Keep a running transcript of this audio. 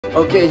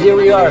Okay, here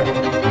we are.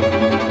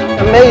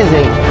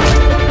 Amazing.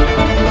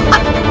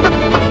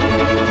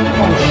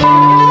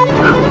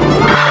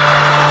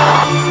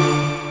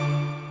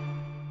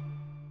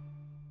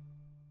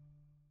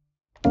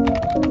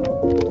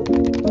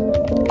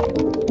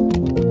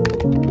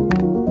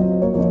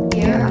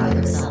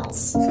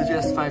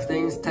 Suggest 5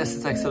 things. Test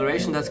its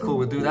acceleration. That's cool.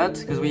 We'll do that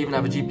because we even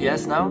have a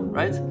GPS now,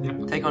 right?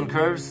 Yep. Take on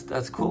curves.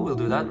 That's cool. We'll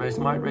do that. Very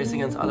smart. Race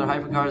against other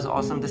hypercars.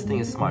 Awesome. This thing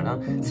is smart, huh?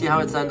 See how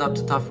it stands up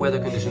to tough weather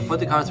conditions. Put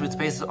the car through its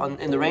paces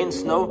in the rain,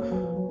 snow,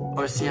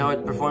 or see how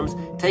it performs.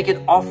 Take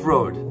it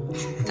off-road.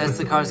 Test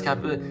the car's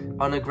capability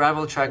on a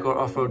gravel track or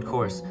off-road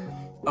course.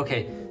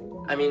 Okay.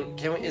 I mean,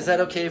 is that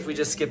okay if we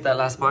just skip that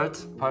last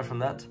part? Apart from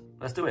that?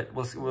 Let's do it.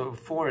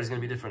 4 is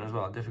going to be different as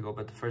well. Difficult,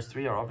 but the first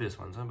 3 are obvious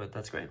ones, huh? But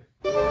that's great.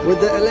 With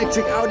the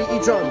electric Audi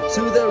e-tron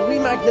to the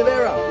Rimac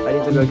Nevera. I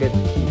need to go get the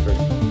key first.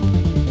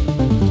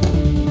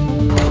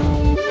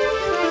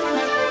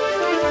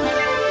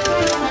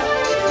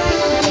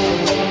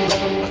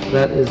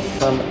 That is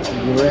some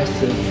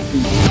aggressive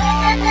speed.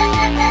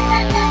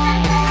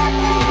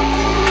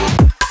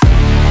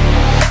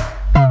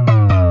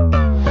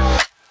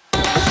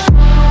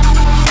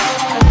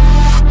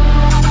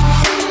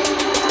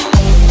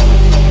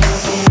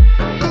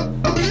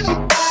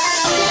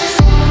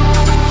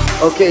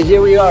 Okay,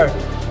 here we are.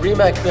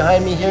 Rimac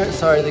behind me here.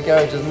 Sorry, the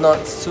garage is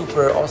not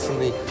super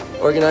awesomely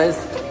organized.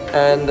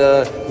 And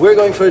we're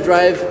going for a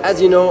drive.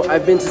 As you know,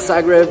 I've been to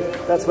Zagreb.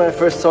 That's when I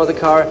first saw the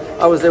car.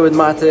 I was there with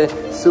Mate.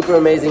 Super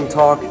amazing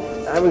talk.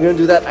 And we're going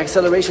to do that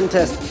acceleration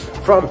test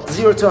from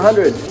 0 to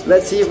 100.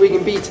 Let's see if we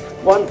can beat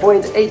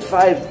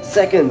 1.85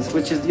 seconds,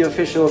 which is the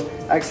official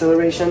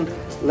acceleration.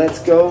 Let's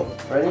go.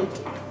 Ready?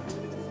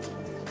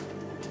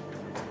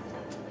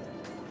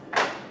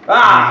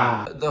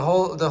 Ah! The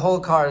whole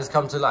car has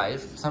come to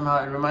life.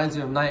 Somehow it reminds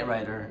you of Knight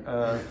Rider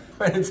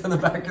when it's on the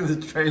back of the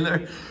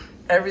trailer.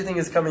 Everything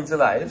is coming to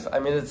life. I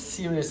mean, it's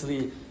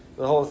seriously,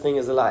 the whole thing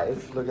is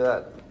alive. Look at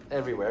that,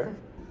 everywhere.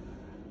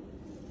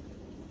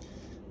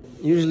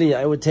 Usually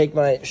I would take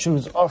my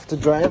shoes off to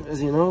drive,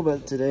 as you know,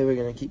 but today we're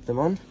gonna keep them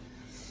on.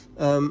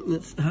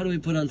 How do we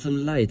put on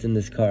some light in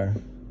this car?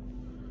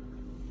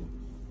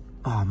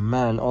 Oh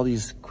man, all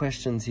these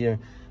questions here.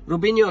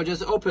 Rubinho,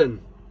 just open.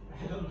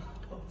 I don't know.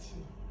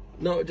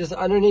 No, just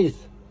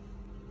underneath.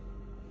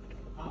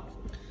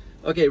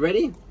 Okay,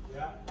 ready?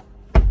 Yeah.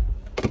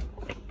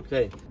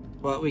 Okay.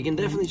 Well, we can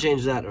definitely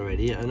change that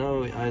already. I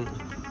know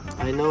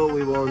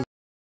we won't.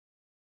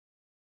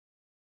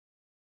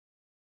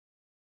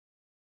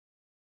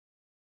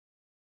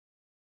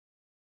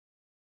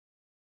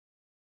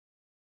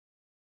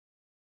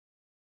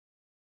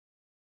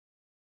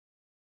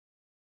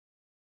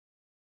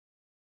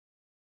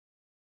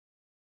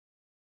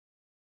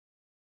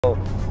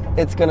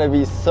 It's gonna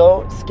be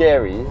so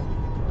scary.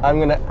 I'm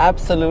gonna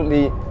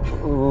absolutely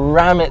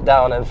ram it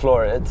down and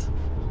floor it.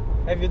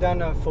 Have you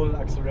done a full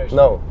acceleration?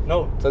 No.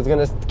 No. So it's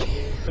gonna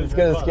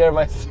scare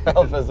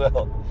myself as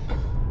well.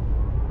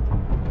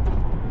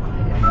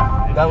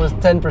 That was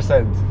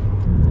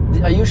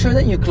 10%. Are you sure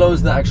that you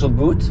closed the actual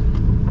boot?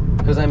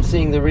 Because I'm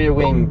seeing the rear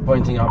wing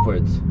pointing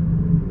upwards.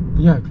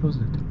 Yeah, I closed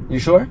it. You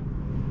sure?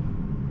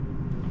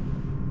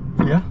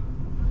 Yeah.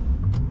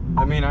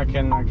 I mean, I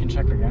can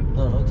check again.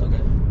 No, it's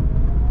okay.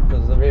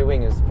 Because the rear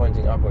wing is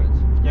pointing upwards.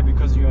 Yeah,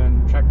 because you're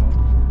in track mode.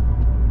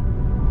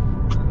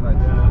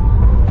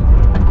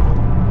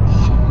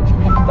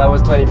 That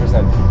was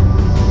 20%.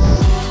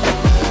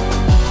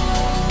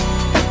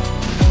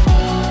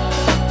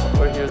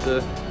 We're here at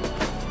the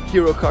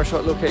Hero Car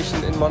Shot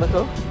location in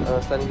Monaco,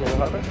 standing here in the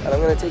harbor. And I'm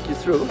going to take you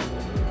through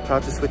how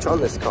to switch on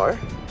this car,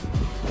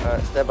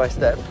 step by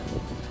step.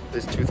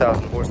 This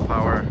 2000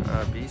 horsepower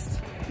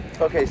beast.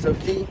 Okay, so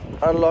key,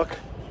 unlock,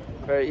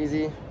 very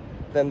easy.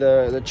 Then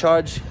the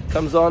charge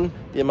comes on,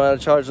 the amount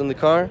of charge on the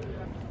car.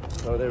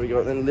 So there we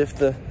go. Then lift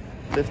the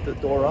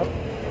door up.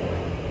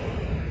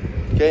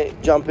 Okay,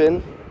 jump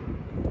in.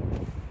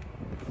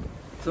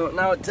 So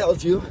now it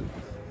tells you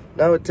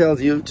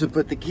to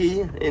put the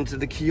key into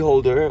the key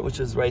holder,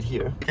 which is right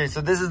here. Okay, so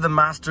this is the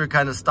master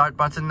kind of start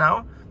button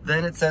now.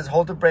 Then it says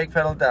hold the brake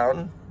pedal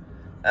down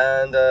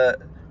and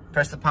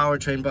press the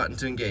powertrain button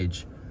to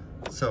engage.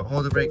 So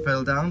hold the brake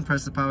pedal down,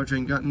 press the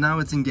powertrain button. Now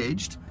it's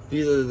engaged.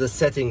 These are the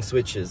setting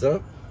switches, huh?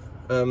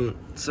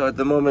 So at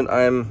the moment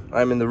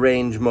I'm in the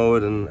range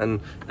mode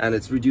and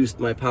it's reduced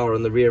my power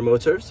on the rear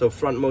motor. So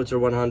front motor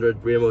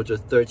 100, rear motor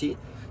 30.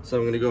 So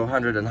I'm gonna go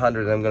 100 and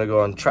 100 and I'm gonna go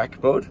on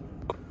track mode.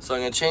 So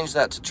I'm gonna change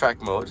that to track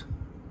mode.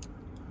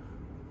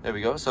 There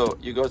we go. So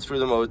you go through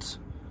the modes.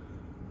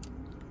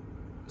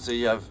 So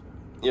you have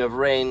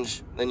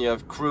range, then you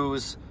have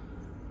cruise,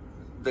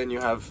 then you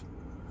have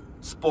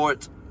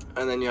sport,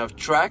 and then you have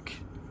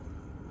track,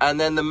 and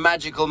then the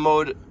magical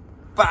mode,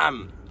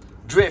 bam,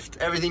 drift,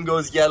 everything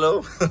goes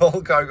yellow. The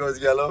whole car goes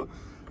yellow.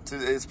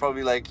 It's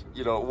probably like,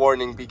 you know,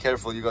 warning, be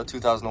careful, you got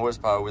 2000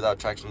 horsepower without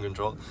traction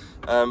control.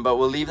 But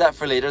we'll leave that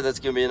for later. That's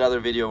gonna be another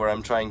video where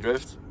I'm trying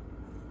drift.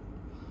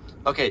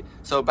 Okay,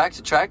 so back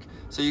to track.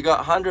 So you got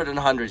 100 and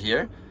 100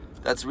 here.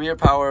 That's rear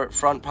power,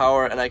 front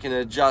power, and I can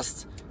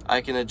adjust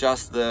I can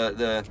adjust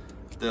the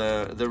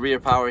rear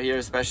power here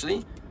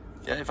especially,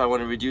 yeah, if I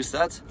want to reduce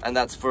that, and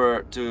that's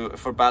for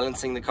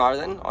balancing the car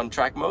then on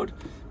track mode,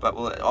 but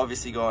we'll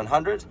obviously go on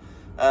 100.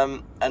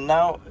 And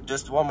now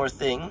just one more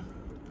thing.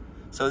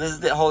 So this is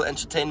the whole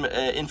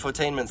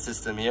infotainment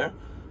system here,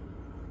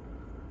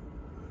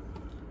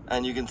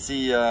 and you can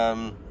see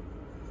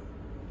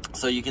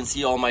so you can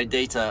see all my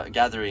data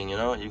gathering, you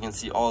know, you can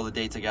see all the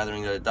data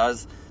gathering that it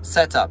does.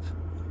 Setup,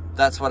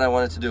 that's what I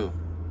wanted to do.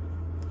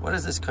 What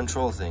is this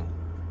control thing?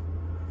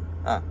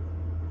 Ah,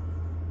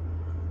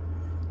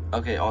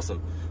 okay,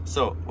 awesome.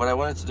 So what I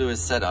wanted to do is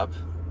set up.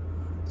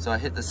 So I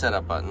hit the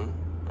setup button,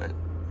 right?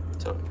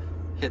 So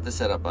hit the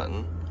setup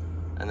button,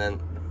 and then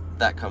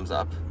that comes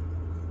up.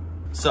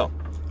 So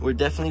we're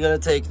definitely gonna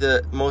take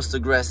the most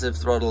aggressive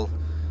throttle.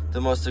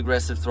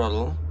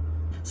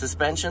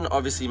 Suspension,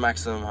 obviously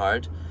maximum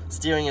hard.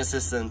 Steering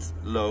assistant,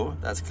 low,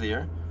 that's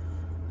clear.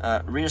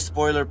 Rear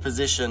spoiler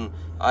position,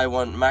 I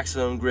want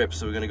maximum grip,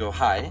 so we're gonna go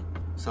high.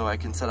 So I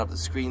can set up the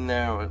screen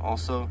there.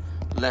 Also,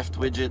 left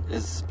widget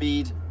is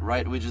speed,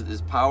 right widget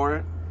is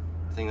power.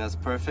 I think that's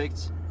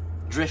perfect.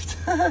 Drift,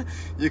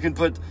 you can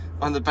put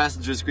on the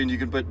passenger screen, you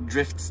can put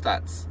drift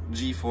stats,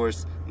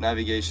 G-force,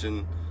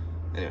 navigation,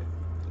 anyway,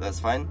 that's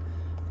fine.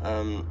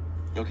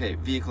 Okay,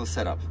 vehicle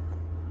setup.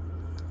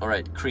 All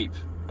right, creep,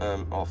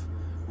 off.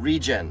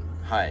 Regen,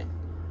 high.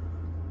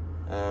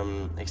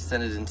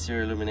 Extended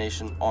interior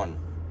illumination, on.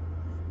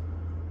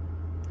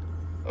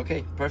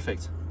 Okay,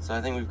 perfect. So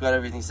I think we've got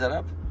everything set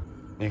up.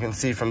 You can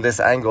see from this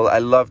angle, I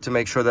love to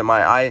make sure that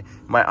my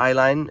eye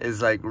line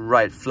is like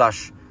right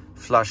flush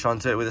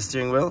onto it with the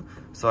steering wheel.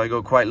 So I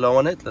go quite low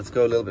on it. Let's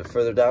go a little bit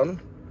further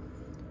down.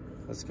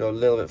 Let's go a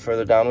little bit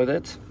further down with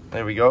it.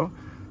 There we go.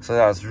 So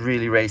now it's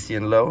really racy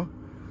and low.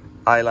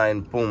 Eye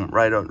line, boom,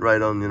 right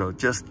on, you know,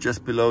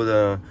 just below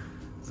the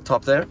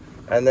top there.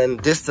 And then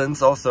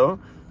distance also.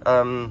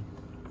 I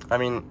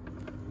mean,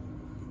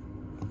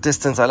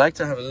 distance I like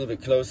to have a little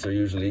bit closer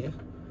usually.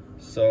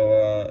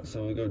 So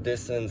we go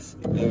distance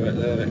a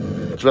little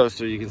bit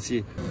closer, you can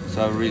see.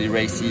 So I have a really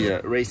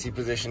racy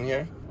position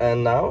here.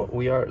 And now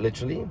we are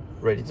literally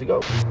ready to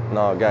go.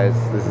 No, guys,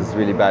 this is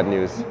really bad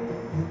news.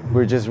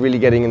 We're just really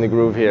getting in the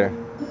groove here.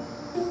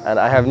 And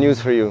I have news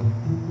for you.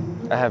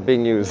 I have big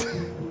news.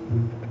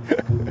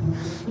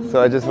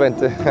 So I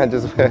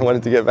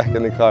wanted to get back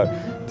in the car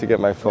to get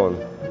my phone.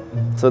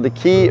 So the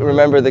key,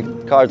 remember the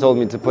car told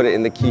me to put it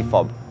in the key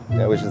fob,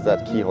 yeah, which is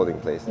that key holding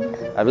place.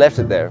 I've left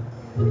it there.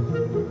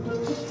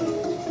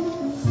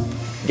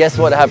 Guess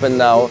what happened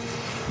now?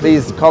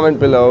 Please comment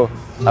below.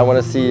 I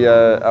want to see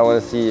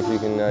if you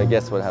can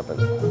guess what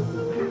happened.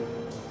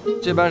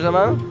 Chez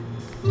Benjamin?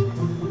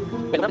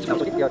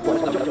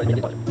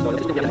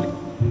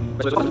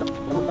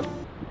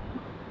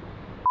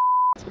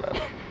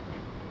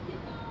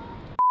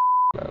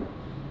 Man.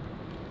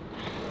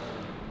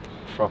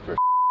 Proper.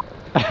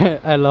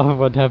 I love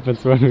what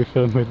happens when we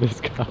film with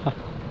this car.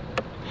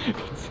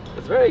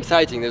 It's very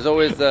exciting. There's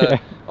always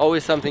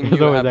always something new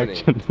happening.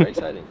 Action. It's very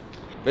exciting.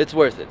 But it's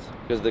worth it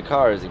because the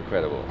car is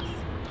incredible.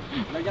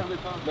 La gardez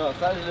pas. Non,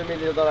 ça je le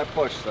mets dans la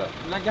poche, ça.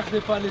 La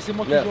gardez pas,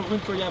 laissez-moi toujours une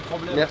quand il y a un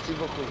problème. Merci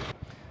beaucoup.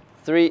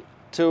 3,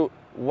 2,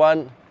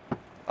 1.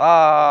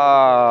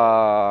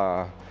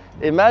 Ah!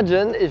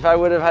 Imagine if I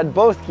would have had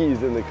both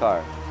keys in the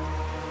car.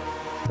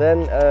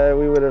 Then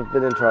we would have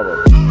been in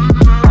trouble.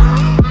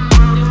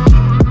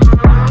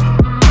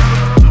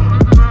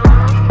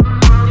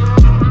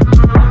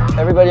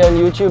 Everybody on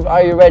YouTube,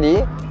 are you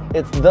ready?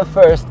 It's the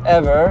first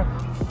ever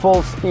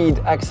full speed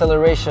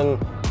acceleration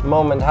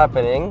moment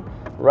happening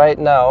right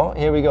now.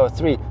 Here we go.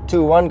 3,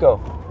 2, 1, go.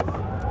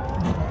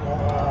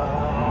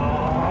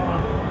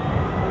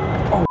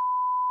 Oh,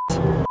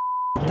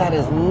 that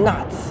is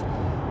nuts.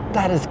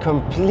 That is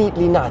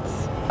completely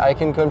nuts. I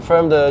can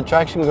confirm the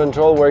traction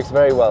control works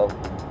very well.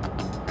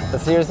 But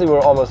seriously,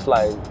 we're almost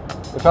flying.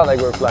 It felt like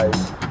we're flying.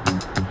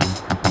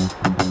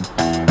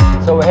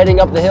 So we're heading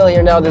up the hill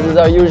here now. This is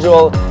our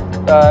usual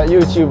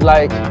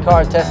YouTube-like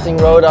car testing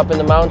road up in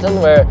the mountain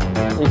where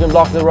you can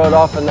block the road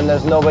off and then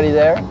there's nobody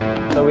there.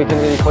 So we can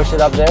really push it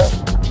up there.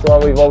 It's the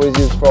one we've always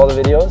used for all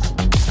the videos.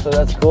 So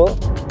that's cool.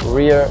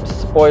 Rear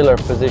spoiler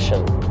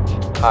position,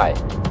 high.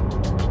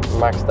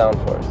 Max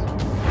downforce.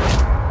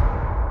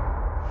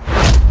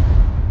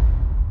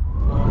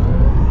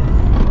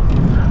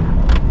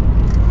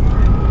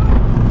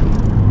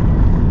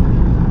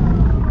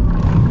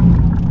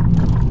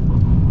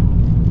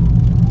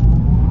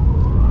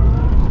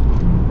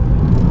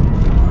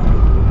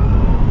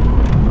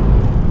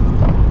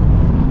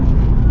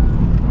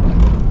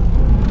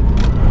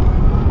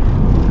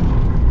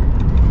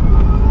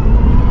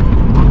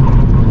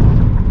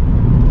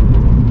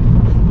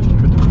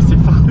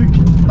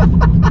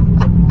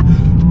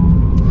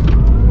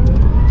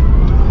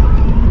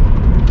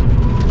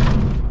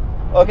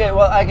 Okay,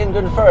 well, I can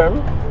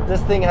confirm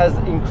this thing has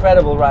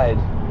incredible ride.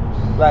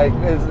 Like,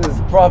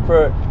 it's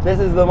proper. This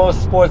is the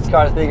most sports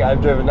car thing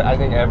I've driven, I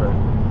think, ever.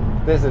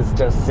 This is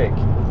just sick.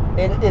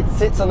 It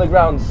sits on the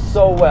ground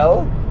so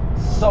well,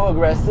 so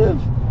aggressive.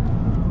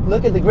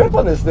 Look at the grip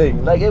on this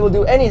thing. Like, it will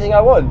do anything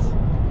I want.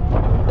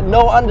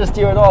 No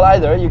understeer at all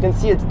either. You can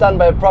see it's done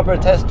by a proper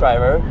test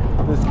driver,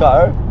 this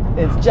car.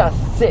 It's just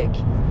sick.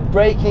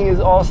 Braking is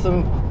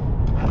awesome.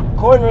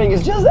 Cornering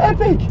is just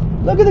epic.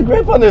 Look at the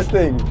grip on this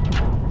thing.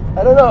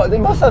 I don't know, they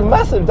must have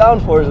massive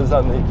downforce or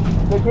something.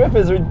 The grip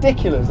is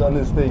ridiculous on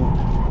this thing.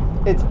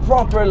 It's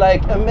proper,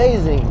 like,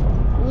 amazing.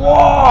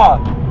 Whoa!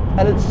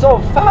 And it's so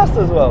fast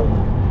as well.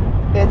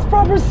 It's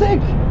proper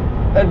sick.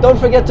 And don't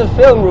forget to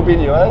film,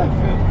 Rubinho, eh?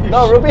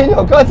 No,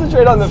 Rubinho,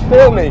 concentrate on the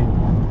filming.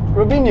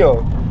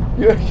 Rubinho,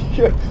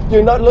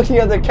 you're not looking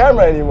at the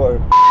camera anymore.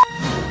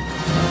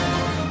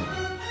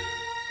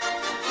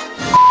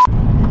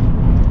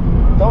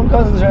 Don't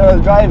concentrate on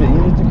the driving,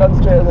 you need to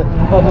concentrate on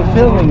the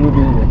filming,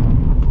 Rubinho.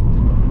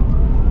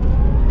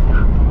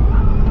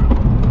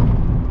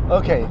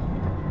 Okay.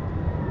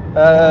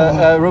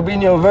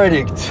 Rubinho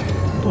verdict.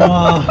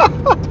 Boah.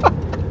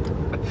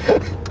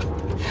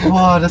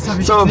 Boah, das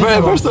habe ich So,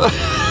 first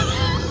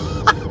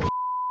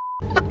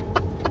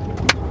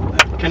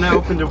Can I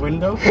open the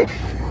window?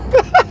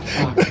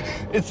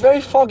 It's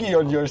very foggy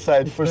on your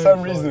side for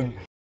some reason.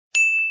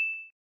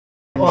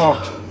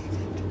 Oh.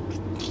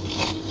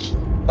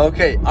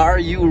 Okay, are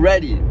you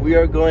ready? We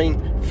are going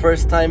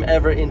first time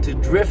ever into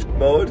drift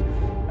mode,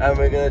 and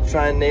we're gonna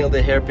try and nail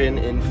the hairpin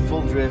in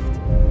full drift.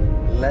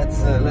 Let's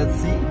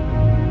see.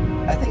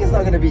 I think it's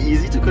not gonna be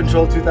easy to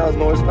control 2,000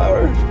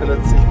 horsepower.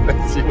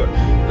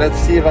 Let's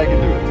see if I can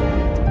do it.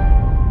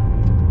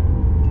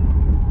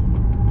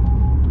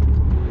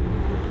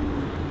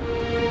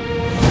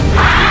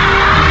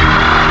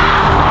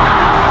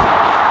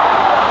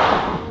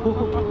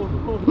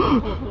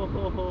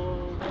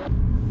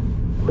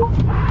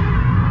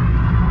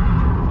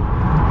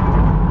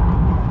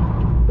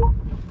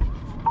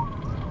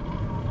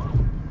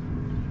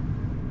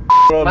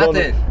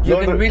 Mate, you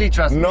can really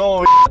trust me.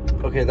 No.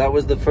 Okay, that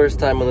was the first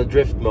time on the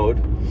drift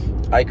mode.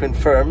 I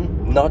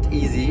confirm, not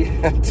easy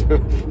to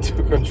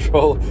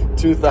control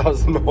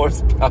 2,000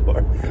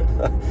 horsepower.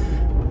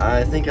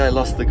 I think I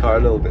lost the car a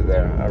little bit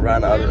there. I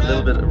ran out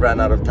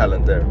of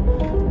talent there.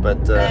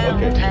 But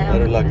okay,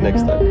 better luck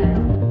next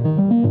time.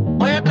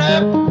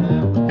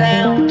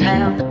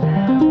 Downtown.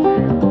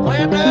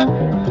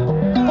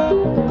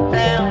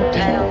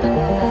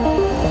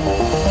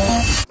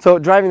 So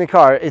driving the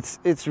car,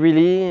 it's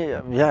really,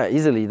 yeah,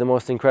 easily the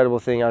most incredible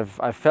thing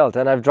I've felt.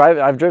 And I've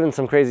driven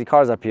some crazy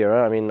cars up here.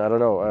 I mean, I don't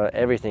know,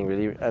 everything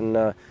really. And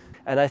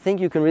I think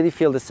you can really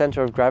feel the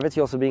center of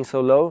gravity also being so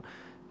low.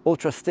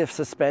 Ultra stiff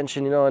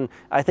suspension, you know, and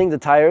I think the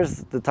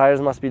tires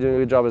must be doing a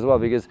good job as well,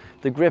 because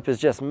the grip is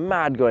just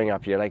mad going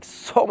up here, like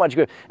so much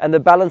grip. And the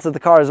balance of the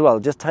car as well,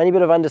 just tiny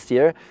bit of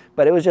understeer,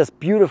 but it was just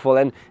beautiful.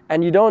 And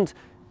you don't,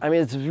 I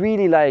mean, it's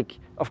really like,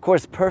 of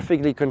course,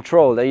 perfectly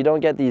controlled. You don't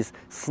get these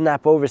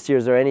snap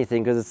oversteers or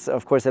anything, because it's,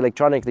 of course,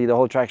 electronically, the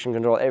whole traction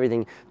control,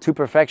 everything to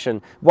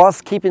perfection,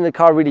 whilst keeping the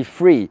car really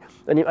free.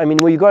 And I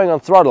mean, when you're going on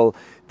throttle,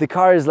 the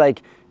car is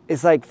like,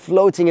 it's like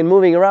floating and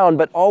moving around,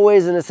 but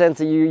always in a sense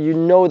that you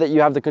know that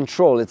you have the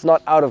control. It's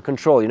not out of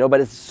control, you know, but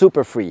it's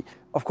super free.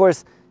 Of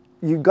course,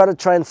 you got to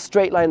try and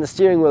straight line the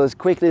steering wheel as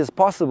quickly as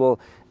possible,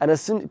 and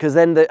as soon, because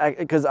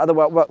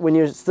otherwise, when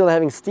you're still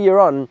having steer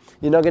on,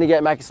 you're not going to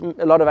get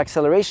a lot of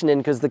acceleration in,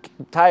 because the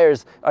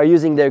tires are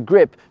using their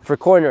grip for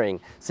cornering.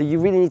 So you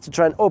really need to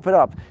try and open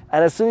up,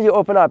 and as soon as you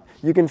open up,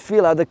 you can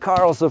feel how the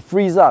car also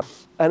frees up,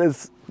 and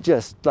it's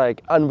just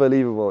like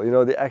unbelievable, you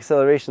know, the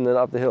acceleration then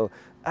up the hill.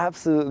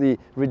 Absolutely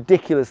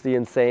ridiculously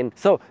insane.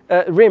 So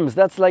rims,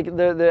 that's like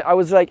I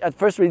was like at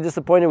first really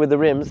disappointed with the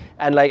rims,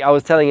 and like I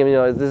was telling him, you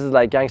know, this is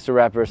like gangster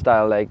rapper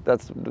style, like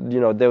that's, you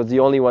know, there was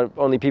the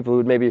only people who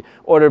would maybe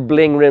order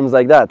bling rims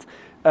like that.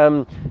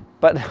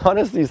 But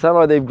honestly,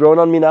 somehow they've grown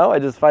on me now. I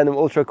just find them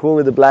ultra cool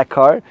with the black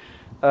car.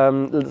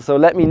 So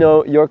let me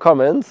know your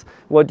comments.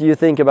 What do you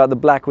think about the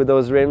black with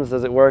those rims?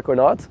 Does it work or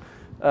not?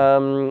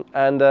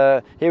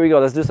 Here we go,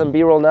 let's do some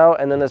B-roll now,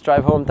 and then let's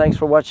drive home. Thanks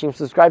for watching.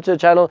 Subscribe to the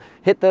channel,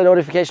 hit the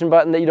notification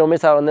button that you don't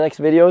miss out on the next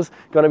videos.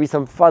 Gonna be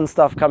some fun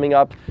stuff coming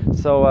up,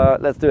 so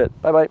let's do it.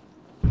 Bye bye.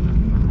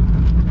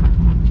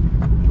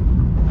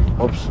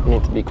 Oops,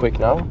 need to be quick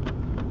now.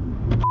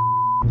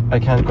 I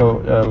can't go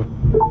no,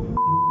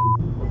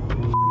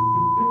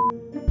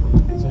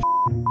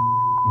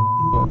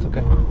 it's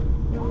okay.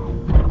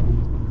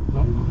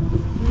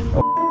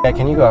 Oh, yeah,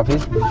 can you go out,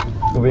 please?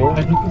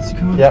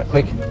 Yeah,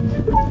 quick.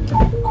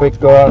 Quick,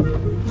 go out.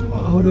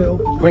 How do I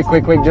open?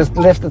 Quick, just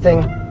lift the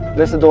thing.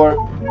 Lift the door.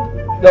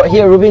 No,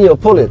 here, Rubinho,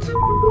 pull it.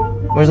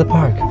 Where's the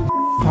park?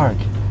 Park.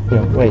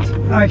 No, wait.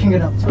 I can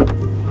get out.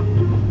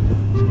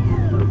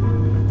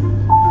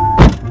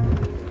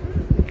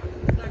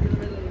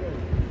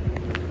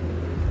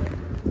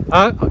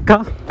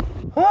 Car?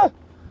 Huh?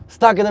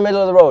 Stuck in the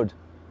middle of the road.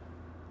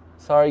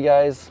 Sorry,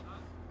 guys.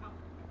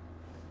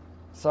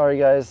 Sorry,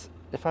 guys.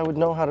 If I would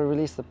know how to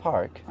release the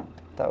park,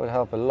 that would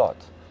help a lot.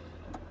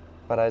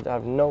 But I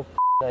have no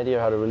idea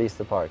how to release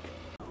the park.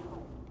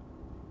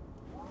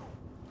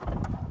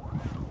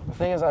 The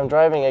thing is, I'm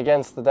driving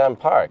against the damn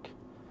park.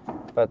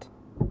 But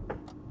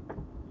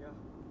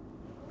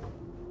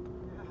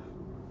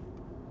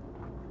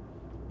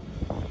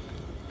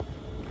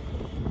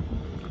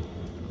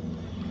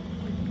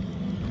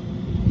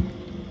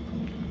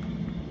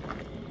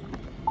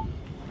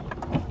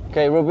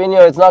Okay,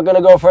 Rubinho, it's not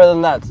gonna go further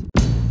than that.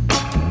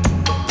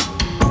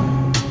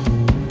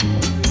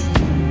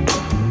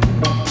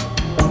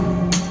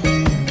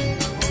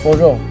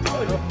 Bonjour.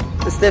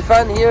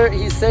 Stéphane here,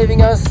 he's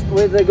saving us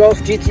with the Golf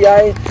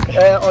GTI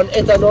on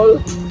ethanol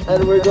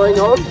and we're going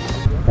home.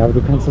 Ja, aber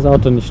du kannst das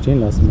Auto nicht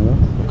stehen lassen,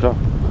 oder? Klar.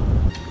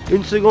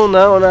 Une seconde,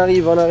 hein, on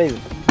arrive.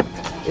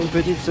 Une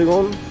petite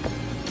seconde.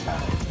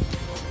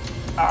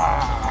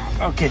 Ah,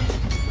 ok.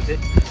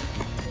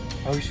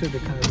 Are we sure the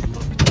car is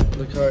locked?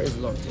 The car is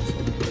locked.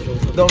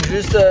 Donc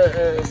juste,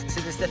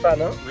 c'était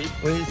Stéphane, hein? Oui.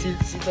 Oui,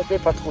 s'il te plaît,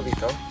 pas trop vite,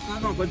 hein?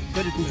 Non, pas du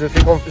tout.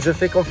 Je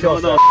fais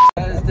confiance. Non.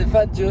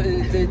 Stéphane,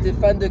 t'es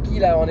fan de qui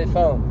là en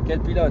F1? Quel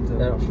pilote?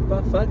 Alors, je suis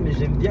pas fan, mais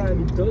j'aime bien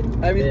Hamilton.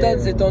 Hamilton,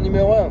 c'est ton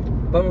numéro 1?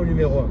 Pas mon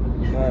numéro 1.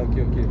 Ah,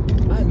 ok.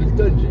 Ah,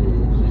 Hamilton,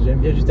 j'aime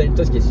bien juste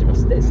Hamilton, ce qui est sur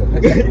Mercedes.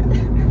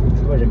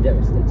 Moi, j'aime bien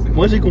Mercedes.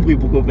 Moi j'ai compris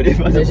pourquoi on fallait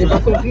pas. Mais j'ai pas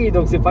compris,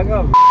 donc c'est pas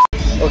grave.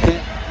 Ok.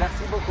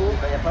 Merci beaucoup.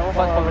 Y a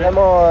pas de problème.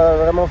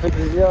 Vraiment fait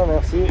plaisir.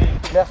 Merci.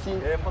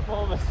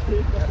 Franchement,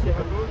 merci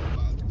à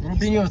vous.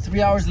 Rubinho,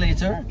 3 hours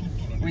later,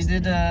 we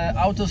did an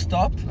auto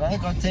stop.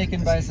 Got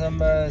taken by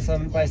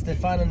by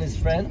Stefan and his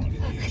friend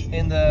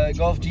in the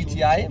Golf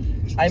GTI.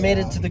 I made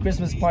it to the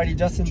Christmas party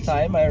just in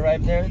time. I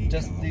arrived there,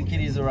 just the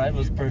kiddies arrived, it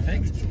was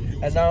perfect.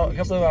 And now a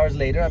couple of hours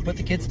later, I put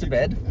the kids to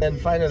bed. And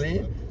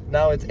finally,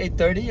 now it's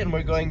 8:30 and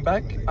we're going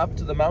back up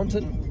to the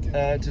mountain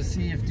to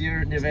see if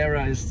dear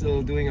Nevera is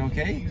still doing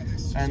okay.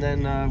 And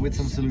then with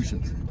some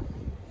solutions.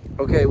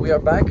 Okay, we are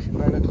back,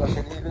 9 o'clock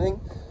in the evening.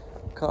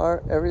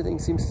 Car, everything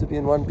seems to be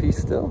in one piece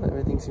still.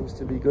 Everything seems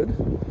to be good.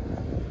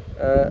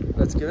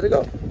 Let's give it a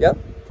go. Yeah?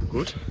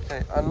 Good.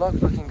 Okay, unlock,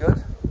 looking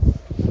good.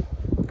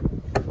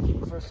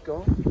 First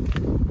go.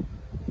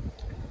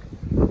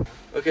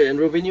 Okay, and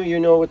Rubinho, you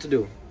know what to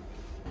do.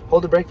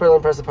 Hold the brake pedal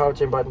and press the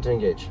powertrain button to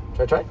engage.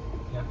 Try?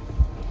 Yeah.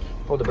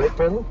 Hold the brake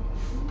pedal,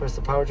 press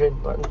the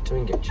powertrain button to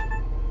engage.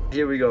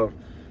 Here we go.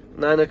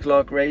 9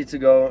 o'clock, ready to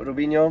go.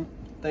 Rubinho,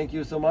 thank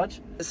you so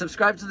much.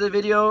 Subscribe to the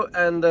video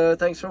and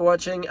thanks for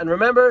watching. And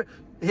remember,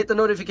 hit the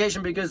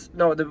notification because,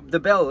 the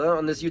bell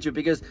on this YouTube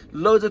because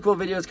loads of cool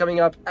videos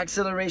coming up.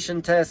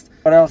 Acceleration test.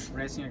 What else?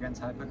 Racing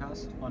against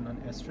hypercars on an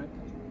airstrip.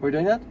 We're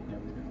doing that? Yeah,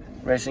 we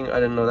do. Racing, I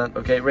didn't know that.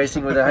 Okay,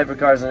 racing with the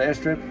hypercars on an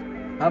airstrip.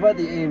 How about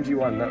the AMG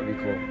one? That would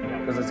be cool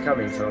because it's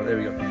coming, so there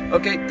we go.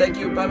 Okay, thank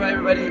you. Bye-bye,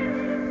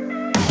 everybody.